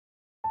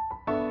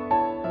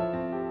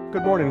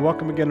Good morning.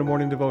 Welcome again to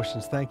Morning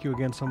Devotions. Thank you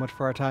again so much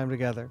for our time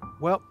together.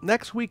 Well,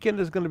 next weekend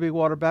is going to be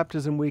water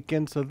baptism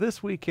weekend. So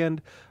this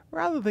weekend,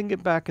 rather than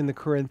get back in the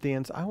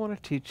Corinthians, I want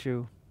to teach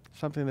you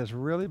something that's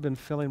really been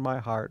filling my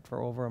heart for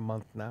over a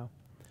month now.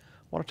 I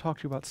want to talk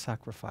to you about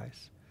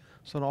sacrifice.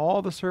 So in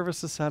all the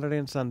services Saturday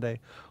and Sunday,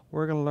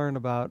 we're going to learn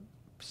about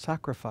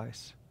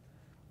sacrifice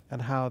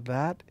and how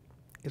that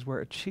is where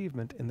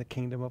achievement in the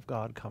kingdom of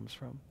God comes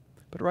from.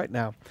 But right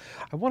now,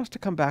 I want us to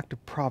come back to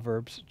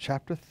Proverbs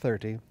chapter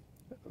 30,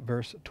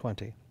 verse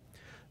 20.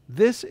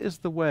 This is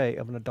the way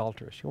of an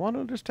adulteress. You want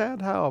to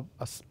understand how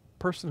a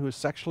person who is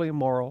sexually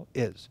immoral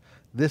is.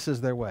 This is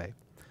their way.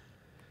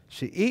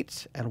 She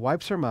eats and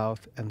wipes her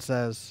mouth and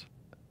says,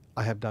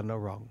 I have done no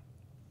wrong.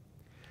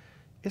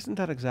 Isn't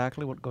that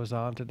exactly what goes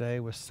on today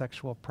with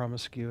sexual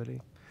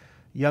promiscuity?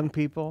 Young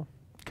people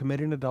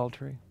committing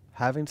adultery,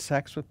 having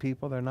sex with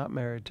people they're not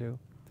married to,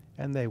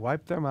 and they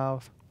wipe their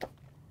mouth.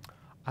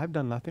 I've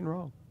done nothing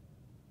wrong.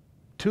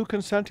 Two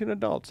consenting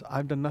adults,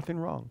 I've done nothing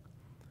wrong.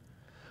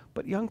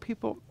 But young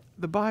people,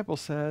 the Bible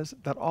says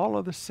that all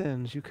of the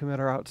sins you commit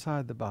are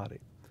outside the body.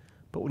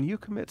 But when you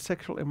commit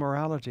sexual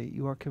immorality,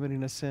 you are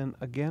committing a sin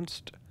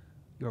against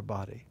your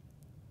body.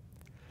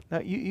 Now,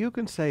 you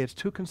can say it's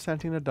two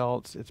consenting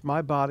adults, it's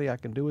my body, I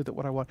can do with it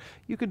what I want.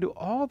 You can do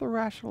all the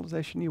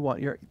rationalization you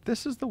want.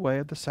 This is the way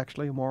of the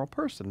sexually immoral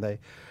person.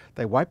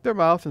 They wipe their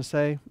mouth and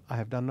say, I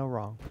have done no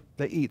wrong.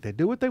 They eat, they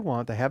do what they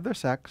want, they have their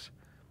sex,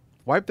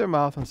 wipe their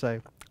mouth and say,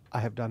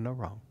 I have done no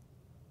wrong.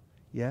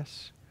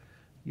 Yes,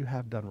 you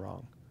have done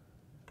wrong.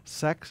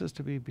 Sex is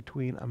to be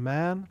between a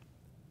man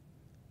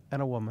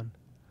and a woman,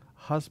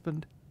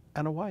 husband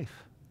and a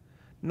wife,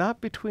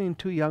 not between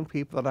two young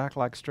people that act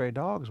like stray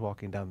dogs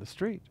walking down the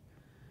street.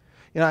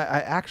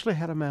 I actually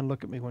had a man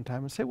look at me one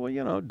time and say,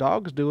 well,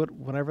 dogs do it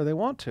whenever they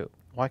want to.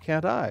 Why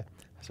can't I?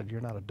 I said,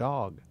 you're not a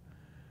dog.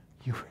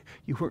 You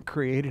weren't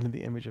created in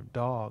the image of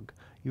dog.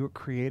 You were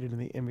created in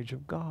the image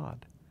of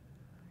God.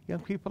 Young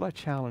people, I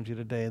challenge you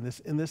today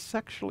in this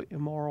sexually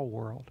immoral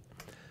world.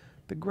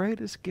 The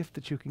greatest gift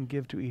that you can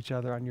give to each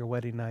other on your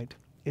wedding night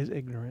is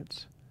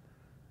ignorance.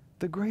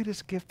 The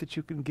greatest gift that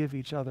you can give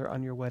each other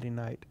on your wedding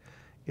night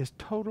is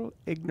total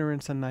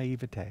ignorance and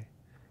naivete.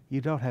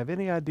 You don't have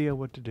any idea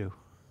what to do.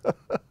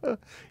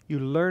 You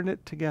learn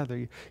it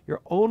together.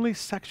 Your only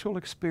sexual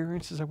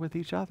experiences are with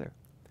each other.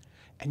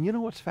 And you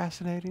know what's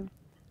fascinating?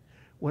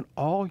 When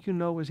all you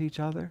know is each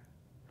other,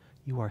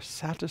 you are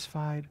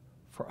satisfied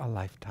for a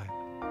lifetime.